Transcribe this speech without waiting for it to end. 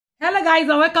Hello guys,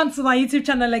 and welcome to my YouTube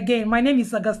channel again. My name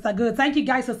is Augusta Good. Thank you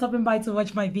guys for stopping by to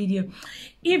watch my video.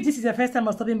 If this is your first time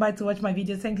of stopping by to watch my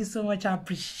videos, thank you so much. I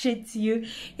appreciate you.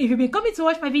 If you've been coming to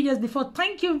watch my videos before,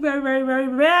 thank you very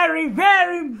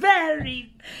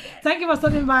thank you for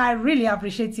stopping by. I really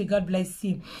appreciate you. God bless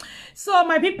you. So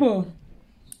my people,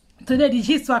 today the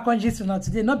gist I can gist now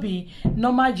today not be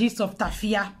normal gist of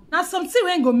tafia. Now something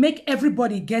when go make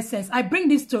everybody get sense. I bring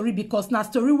this story because now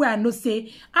story where I know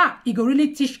say it go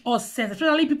really teach us sense,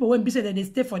 especially people when be say that they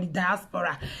stay for the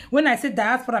diaspora. When I say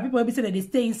diaspora, people when be say that they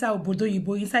stay inside Obodo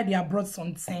Yibo, inside the abroad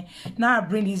something. Now I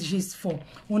bring this gist for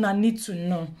when I need to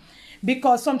know.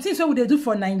 Because some things what they do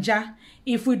for Nigeria,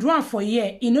 if we do one for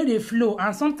year, you know they flow,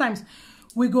 and sometimes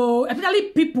we go, especially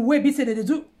people where be say that they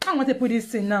do. I want to put this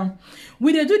thing now.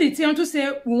 We they do the thing to say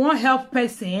we want help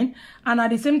person, and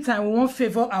at the same time we want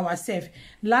favor ourselves.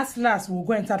 Last we'll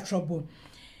go into trouble.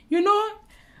 You know,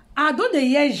 I don't the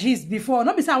hear gist before.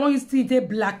 Not because I want you to see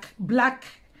black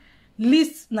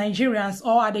list Nigerians,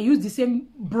 or they use the same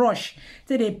brush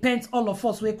till they paint all of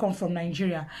us where come from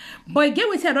Nigeria. But again,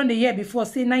 we said on the year before,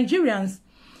 say Nigerians,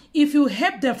 if you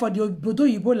help them for the Obodo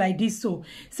Yibo like this, so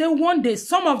say one day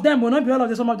some of them will not be all of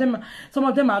them, some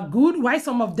of them are good. Why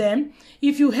some of them?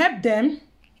 If you help them,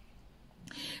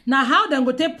 now how them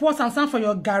go take pause and sound for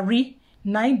your Gary,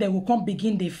 nine they will come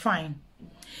begin they fine.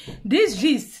 This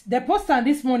gist they posted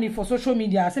this morning for social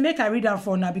media. I say make I read them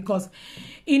for now because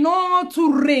it not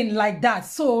to rain like that.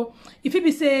 So if it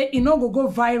be say it not go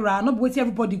viral, not wait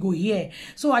everybody go here.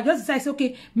 So I just decided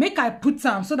okay, make I put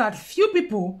some so that few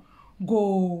people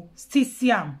go still see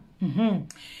am.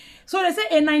 So they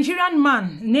say a Nigerian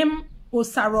man named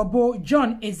Osarobo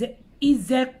John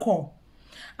Izeko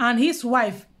and his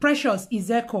wife Precious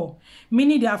Izeko,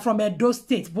 meaning they are from Edo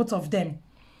State, both of them,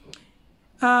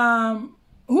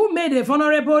 who made a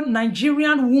vulnerable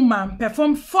Nigerian woman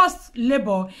perform forced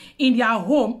labor in their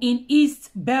home in East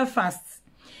Belfast,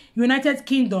 United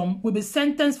Kingdom, will be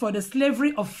sentenced for the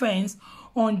slavery offense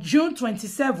on June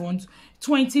 27th,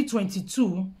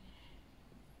 2022.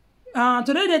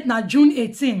 Today date na June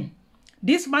 18.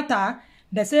 This matter,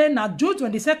 they say na June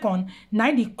 22nd,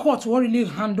 now the court won't really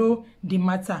handle the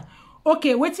matter.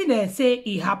 Okay, waiting they say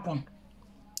it happened.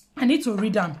 I need to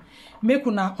read them, make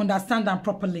una understand them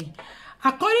properly.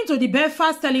 According to the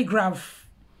Belfast Telegraph,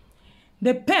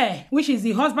 the pair, which is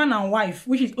the husband and wife,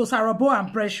 which is Osarobo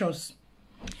and Precious,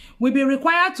 will be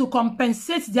required to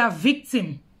compensate their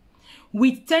victim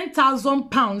with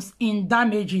 £10,000 in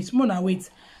damages. Mona, wait.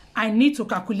 I need to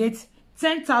calculate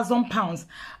 £10,000.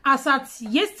 As at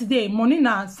yesterday, money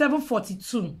now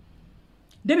 742.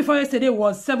 Day before yesterday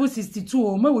was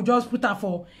 762. May we just put her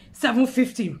for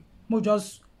 750. We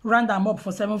just round them up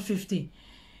for 750.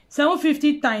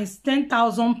 750 times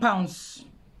 £10,000.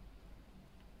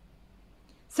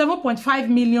 7.5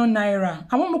 million naira.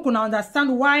 I want to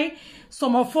understand why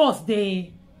some of us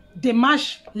they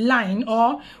mash line,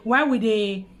 or why would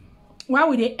they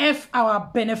F our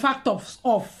benefactors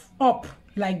up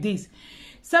like this.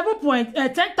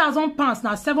 £10,000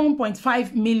 now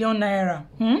 7.5 million naira.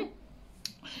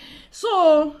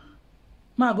 So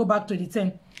now go back to the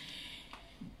 10.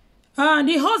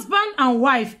 The husband and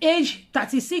wife, age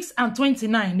 36 and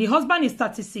 29. The husband is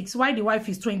 36, while the wife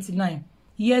is 29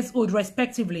 years old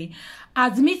respectively,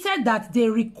 admitted that they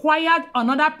required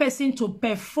another person to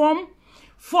perform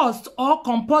forced or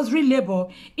compulsory labor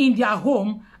in their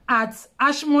home at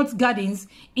Ashmont Gardens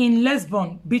in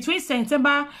Lisbon between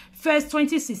September 1st,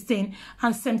 2016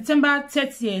 and September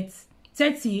 30,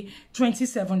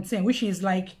 2017, which is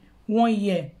like 1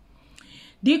 year.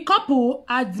 The couple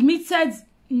admitted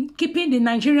keeping the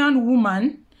Nigerian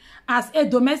woman as a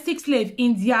domestic slave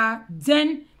in their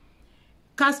then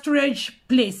Casterbridge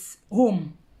Place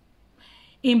home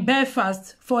in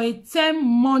Belfast for a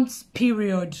 10-month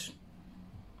period.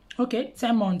 Okay,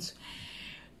 10 months.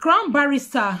 Crown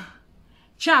Barrister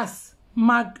Charles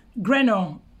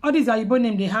McGrenor, all these are Igbo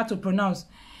names they had to pronounce,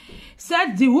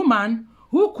 said the woman,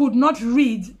 who could not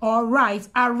read or write,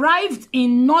 arrived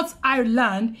in North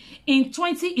Ireland in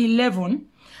 2011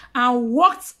 and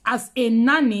worked as a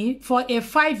nanny for a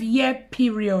 5-year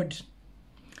period.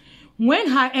 When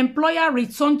her employer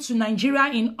returned to Nigeria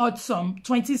in autumn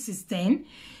 2016,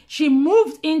 she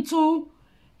moved into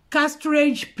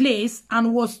Casterbridge Place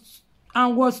and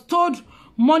was told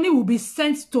money will be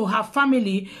sent to her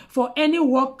family for any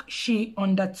work she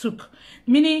undertook.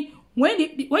 Meaning,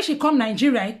 when she come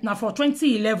Nigeria now for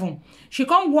 2011, she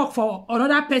come work for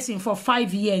another person for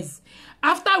 5 years.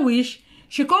 After which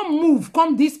she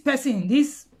come this person,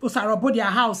 this Osarobo their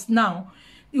house now.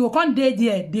 You will come there,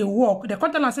 they work. The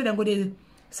contract said they're going to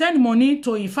send money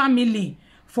to a family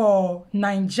for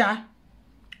Nigeria.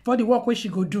 for the work wey she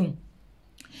go do.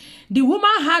 The woman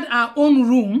had her own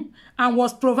room and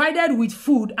was provided with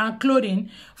food and clothing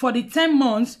for the 10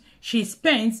 months she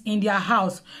spent in their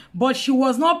house, but she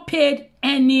was not paid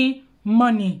any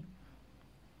money.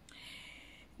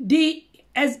 The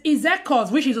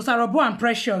Ezekiels, which is Osarobo and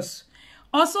Precious,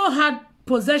 also had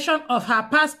possession of her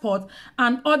passport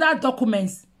and other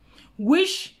documents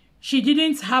which she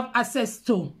didn't have access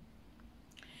to.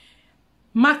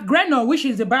 McGrenor, which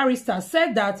is the barrister,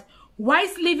 said that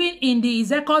whilst living in the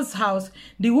Ezekiel's house,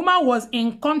 the woman was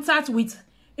in contact with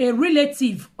a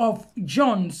relative of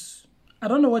John's, I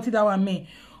don't know what that one means,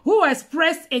 who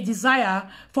expressed a desire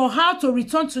for her to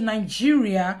return to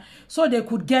Nigeria so they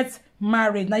could get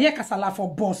married. Now, yeah, kasala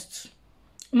for bust.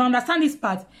 Now, understand this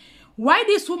part. Why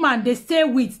this woman, they stay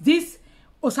with this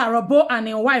Osarobo and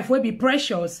a wife will be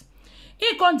Precious.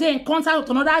 He can't in contact with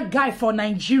another guy for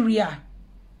Nigeria.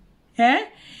 Eh?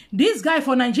 This guy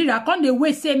for Nigeria can't they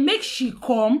wait say make she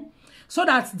come so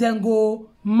that then go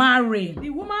marry. The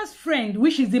woman's friend,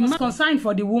 which is the man concerned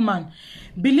for the woman,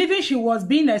 believing she was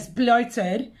being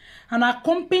exploited, and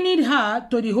accompanied her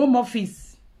to the Home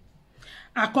Office.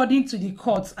 According to the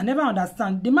courts, I never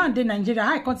understand. The man in Nigeria,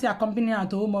 how I can't say accompany her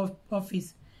to Home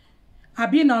Office. I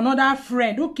been another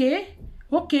friend, okay?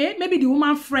 Okay, maybe the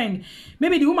woman friend.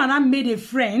 Maybe the woman had made a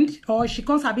friend, or she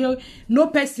can't have no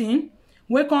person.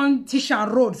 We can teach and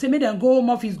road. Say, make them go Home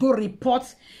Office, go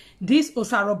report this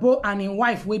Osarobo and his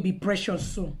wife will be Precious.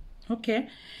 So, okay.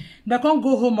 They can't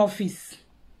go Home Office.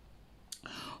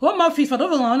 Home Office, for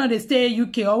those who they stay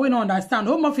UK or we don't understand,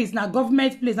 Home Office na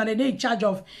government place and they in charge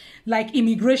of like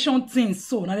immigration things.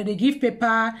 So now they give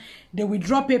paper, they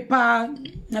withdraw paper,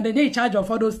 and they in charge of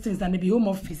all those things, and they be Home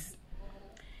Office.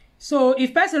 So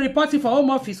if person reporting for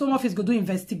Home Office go do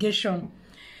investigation.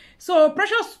 So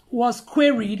Precious was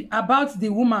queried about the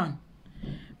woman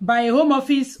by a Home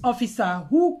Office officer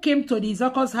who came to the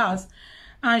Ezekiel's house,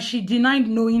 and she denied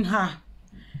knowing her.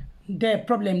 The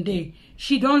problem there,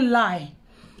 she don't lie.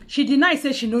 She denied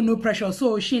say she no Precious,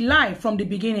 so she lied from the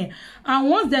beginning. And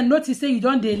once they notice say you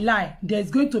don't they lie, there's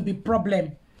going to be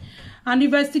problem. An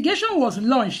investigation was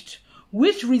launched,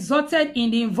 which resulted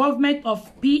in the involvement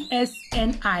of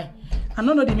PSNI. I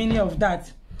don't know the meaning of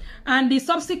that. And the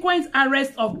subsequent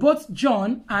arrest of both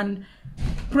John and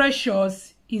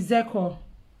Precious Ezekiel.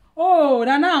 Oh,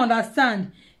 then I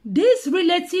understand. This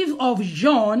relative of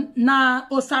John, na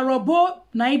Osarobo,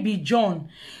 na be John.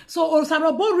 So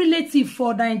Osarobo relative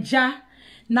for Nigeria,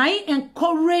 na he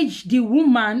encourage the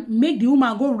woman, make the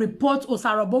woman go report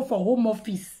Osarobo for Home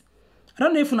Office. I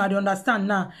don't know if you understand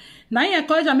now. Now he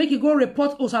encourage her make you go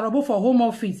report Osarobo for Home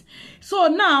Office. So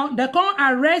now they can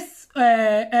arrest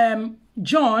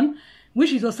John,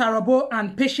 which is Osarobo,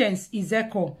 and Patience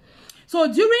Ezekiel. So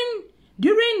during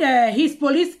his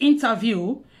police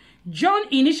interview, John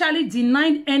initially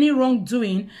denied any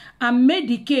wrongdoing and made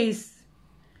the case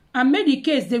that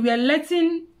they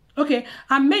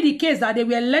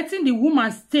were letting the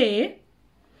woman stay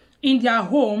in their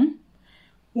home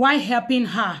while helping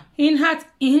her. In her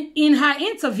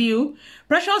interview,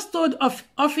 Precious told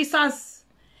officers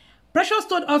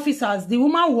the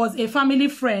woman was a family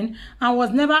friend and was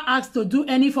never asked to do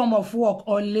any form of work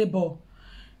or labor.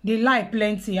 They lie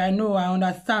plenty. I know, I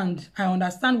understand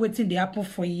what they happen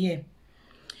for a year.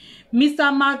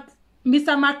 Mr.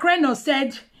 McGrenor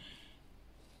said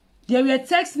there were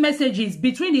text messages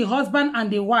between the husband and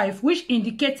the wife which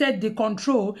indicated the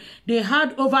control they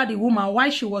had over the woman while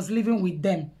she was living with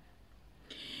them.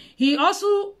 He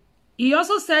also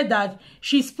said that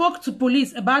she spoke to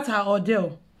police about her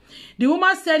ordeal. The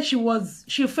woman said she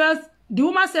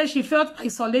felt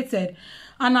isolated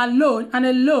and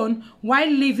alone while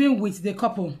living with the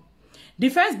couple.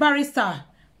 Defense barrister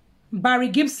Barry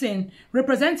Gibson,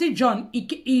 representing John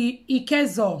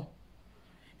Ikezo,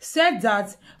 said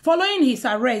that following his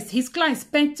arrest, his client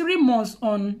spent 3 months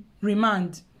on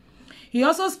remand. He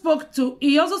also spoke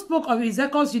of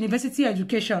Ezekiel's university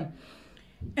education,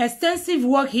 extensive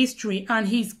work history, and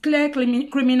his clear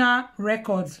criminal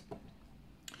records.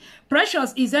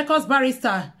 Precious Ezekiel's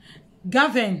barrister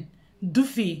Gavin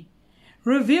Duffy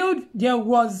revealed there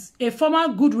was a former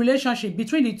good relationship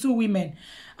between the two women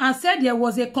and said there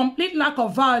was a complete lack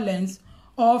of violence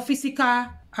or physical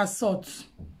assault.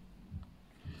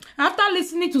 After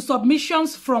listening to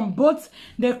submissions from both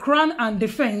the Crown and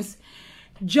defense,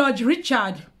 Judge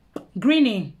Richard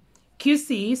Greening,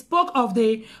 QC, spoke of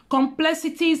the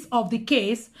complexities of the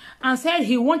case and said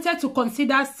he wanted to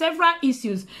consider several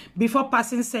issues before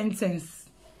passing sentence.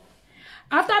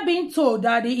 After being told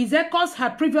that the Ezekiels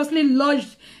had previously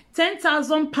lodged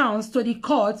 £10,000 to the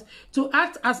court to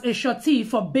act as a surety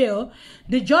for bail,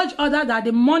 the judge ordered that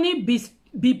the money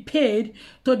be paid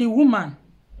to the woman.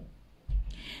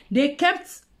 They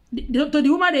kept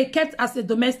as a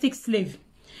domestic slave.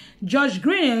 Judge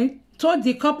Green told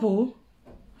the couple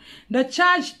the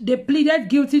charge they pleaded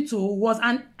guilty to was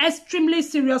an extremely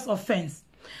serious offense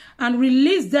and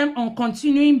released them on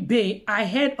continuing bail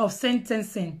ahead of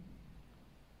sentencing,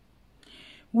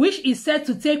 which is set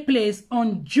to take place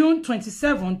on June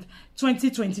 27th,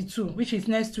 2022, which is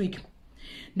next week.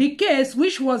 The case,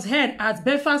 which was heard at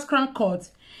Belfast Crown Court,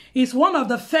 is one of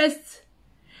the first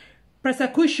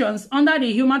prosecutions under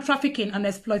the Human Trafficking and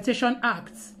Exploitation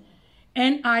Act,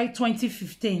 NI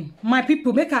 2015. My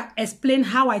people, make I explain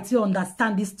how I still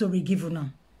understand this story given now.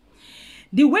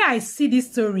 The way I see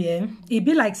this story, it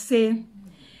be like say,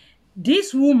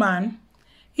 this woman,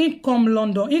 it come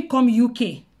London, it come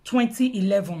UK,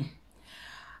 2011.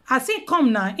 As it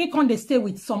come now, it come they stay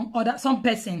with some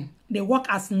person. They work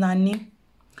as nanny.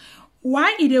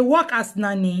 Why they work as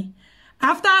nanny?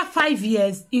 After 5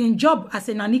 years, in job as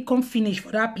a nanny come finish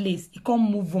for that place, he come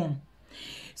move on.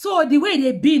 So the way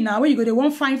they be now, where you go, they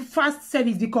won't find fast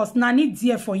service because nanny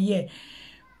there for year.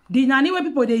 The nanny where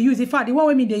people they use, in fact, the one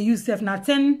women they use now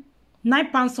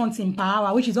 £9 something per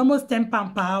hour, which is almost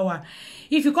 £10 per hour.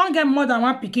 If you can't get more than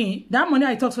one picking, that money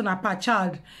I talk on per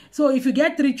child. So if you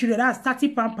get 3 children, that's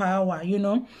 £30 per hour, you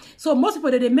know. So most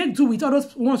people they make do with all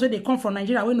those ones where they come from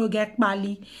Nigeria, we no get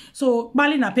Bali. So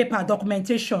Bali na paper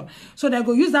documentation. So they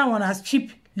go use that one as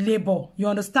cheap labor. You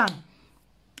understand?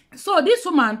 So this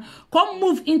woman come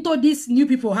move into this new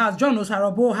people house, John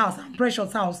Osarabo house and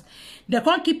Precious house. They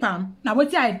can't keep him. Now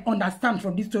what I understand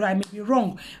from this story, I may be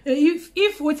wrong.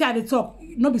 If what I talk,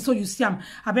 not be so you see him,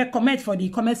 I better comment for the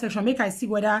comment section, make I see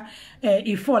whether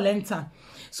it fall enter.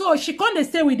 So she can't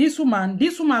stay with this woman.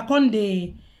 This woman can't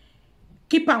they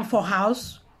keep him for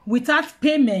house without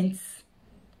payments,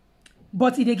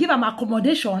 but they give him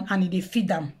accommodation and they feed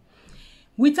them.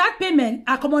 Without payment,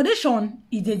 accommodation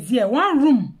is there. One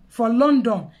room for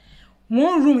London.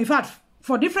 One room, in fact,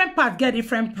 for different parts, get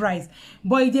different price.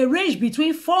 But they range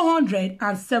between 400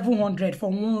 and 700 for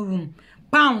one room.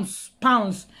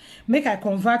 Pounds. Make I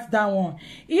convert that one.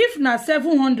 If na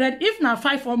 700, if na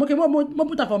 500, okay, more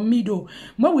put up for middle.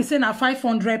 More we say na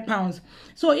 500 pounds.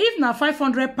 So if na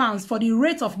 500 pounds for the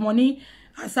rate of money,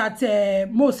 as at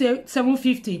more say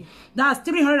 750, that's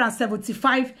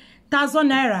 375,000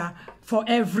 naira for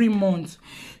every month.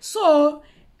 So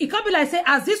it can be like say,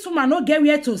 as this woman no get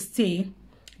where to stay,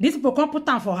 these people come put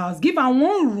down for house, give her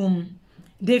one room,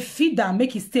 they feed them,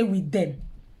 make it stay with them.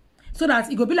 So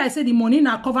that it could be like say the money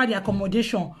now cover the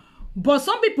accommodation. But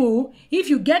some people, if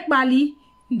you get Bali,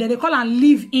 then they call and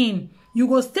live in. You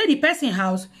go stay the person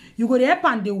house, you go there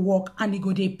and they work and they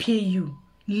go they pay you.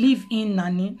 Live in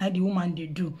nanny, like the woman they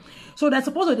do. So they're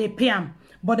supposed to they pay them,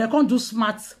 but they can't do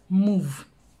smart move.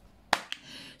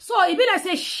 So it be like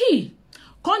say she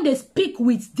can't they speak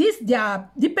with this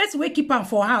the person we keep her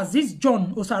for house, this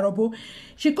John Osarabo.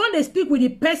 She can't they speak with the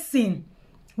person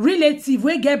relative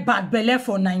we get bad belly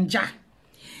for Nigeria.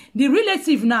 The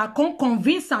relative now can't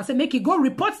convince her say make it go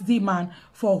report the man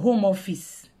for home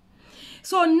office.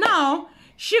 So now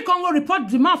she can go report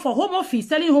the man for home office,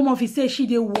 telling home office say she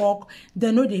they work,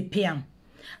 they know they pay him.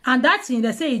 And that's in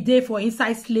they say a day for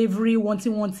inside slavery,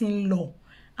 wanting law.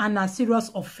 And a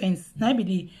serious offense. Now be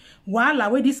the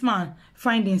while where this man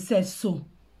find himself so.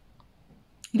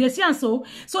 You see and so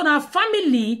now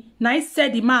family now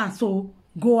said the man so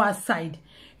go outside.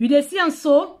 You see and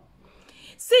so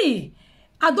see,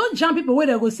 I don't jump people where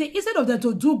they go say instead of them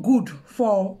to do good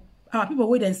for our people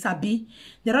where they sabi,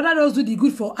 they rather just do the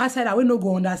good for outside that we no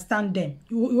go understand them.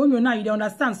 You now you don't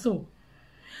understand so.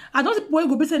 I don't people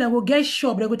go be say they go get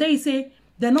shop, they go tell you say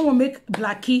they no want make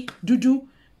blackie do.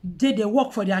 They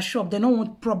work for their shop, they don't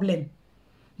want problem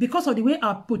because of the way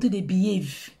our people they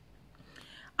behave.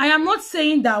 I am not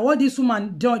saying that what this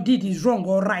woman did is wrong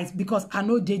or right because I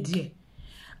know they did.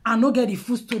 I know get the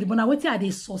full story, but now what are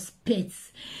they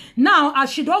suspects? Now,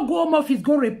 as she don't go home office,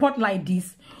 go report like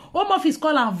this. Home office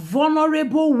call a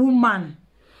vulnerable woman.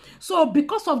 So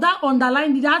because of that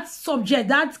underlying that subject,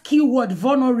 that keyword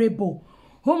vulnerable,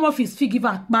 home office fee give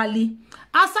her Bali.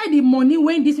 Aside the money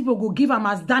when these people go give them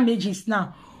as damages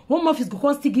now. Home office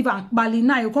go still give her Bali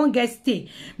now. You can't get stay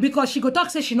because she go talk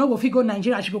say she no go go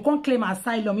Nigeria. She go can't claim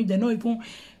asylum if they no even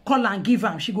call and give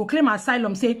her. She go claim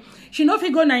asylum say she no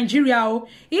go Nigeria. Oh,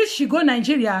 if she go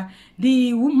Nigeria,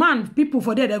 the man people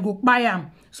for there they go buy him.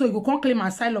 So you go can't claim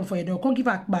asylum for you. They can't give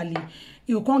her Bali.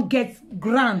 You can't get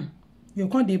grant. You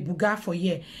can't de buga for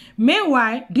year.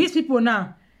 Meanwhile, these people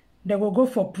now they will go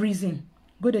for prison.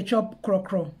 Go the chop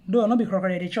crocro. Though not be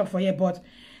crocro they chop for year, but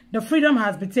the freedom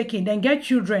has been taken. Then get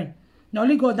children. na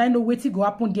only God know wetin go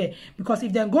happen there, because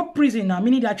if they go prison now,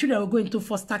 meaning their children will go into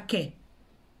foster care.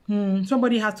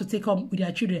 Somebody has to take up with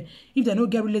their children. If they don't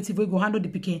get relative, we go handle the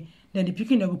pikin. Then the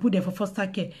pikin they go put them for foster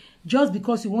care. Just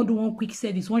because you want to do one quick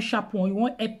service, one sharp one, you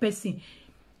want a person.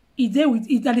 It's there with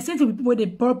it. At the same time, people they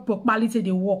quality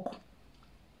they work.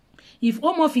 If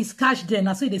home office cash them,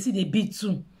 that's why they see they beat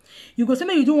too. You go say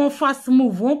maybe you do one fast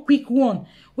move, one quick one,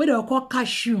 where they will call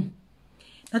cash you.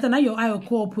 That now your eye will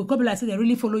call up. Couple like say they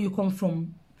really follow you come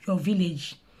from your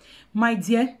village, my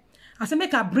dear. I say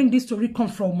make I bring this story come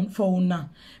from for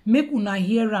una. Make una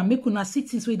hear and make una see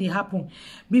things where they happen.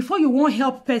 Before you won't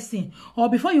help person or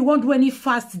before you won't do any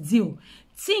fast deal,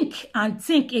 think and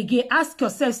think again. Ask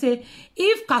yourself, say,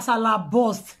 if kasala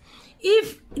burst,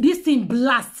 if this thing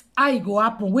blast, how it go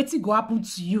happen? What it go happen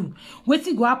to you? What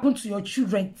it go happen to your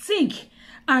children? Think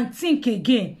and think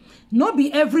again. Not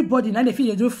be everybody now they feel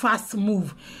they do fast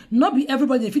move. Not be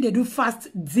everybody they feel they do fast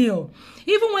deal.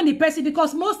 Even when the person,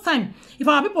 because most time, if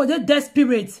our people they're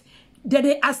desperate,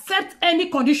 they accept any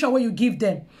condition where you give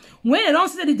them. When they don't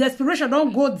see the desperation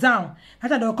don't go down,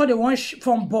 that's they'll call the one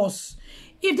from boss.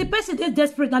 If the person is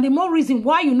desperate, and the more reason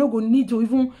why you not gonna need to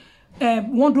even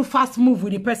want to fast move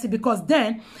with the person, because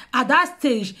then at that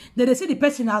stage they see the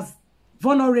person as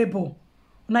vulnerable.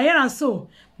 Now here and so,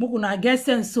 mokuna get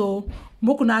sense so,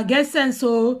 mokuna get sense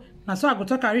so. Now so I go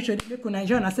talk and reach you, make una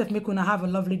enjoy yourself, make una have a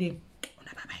lovely day.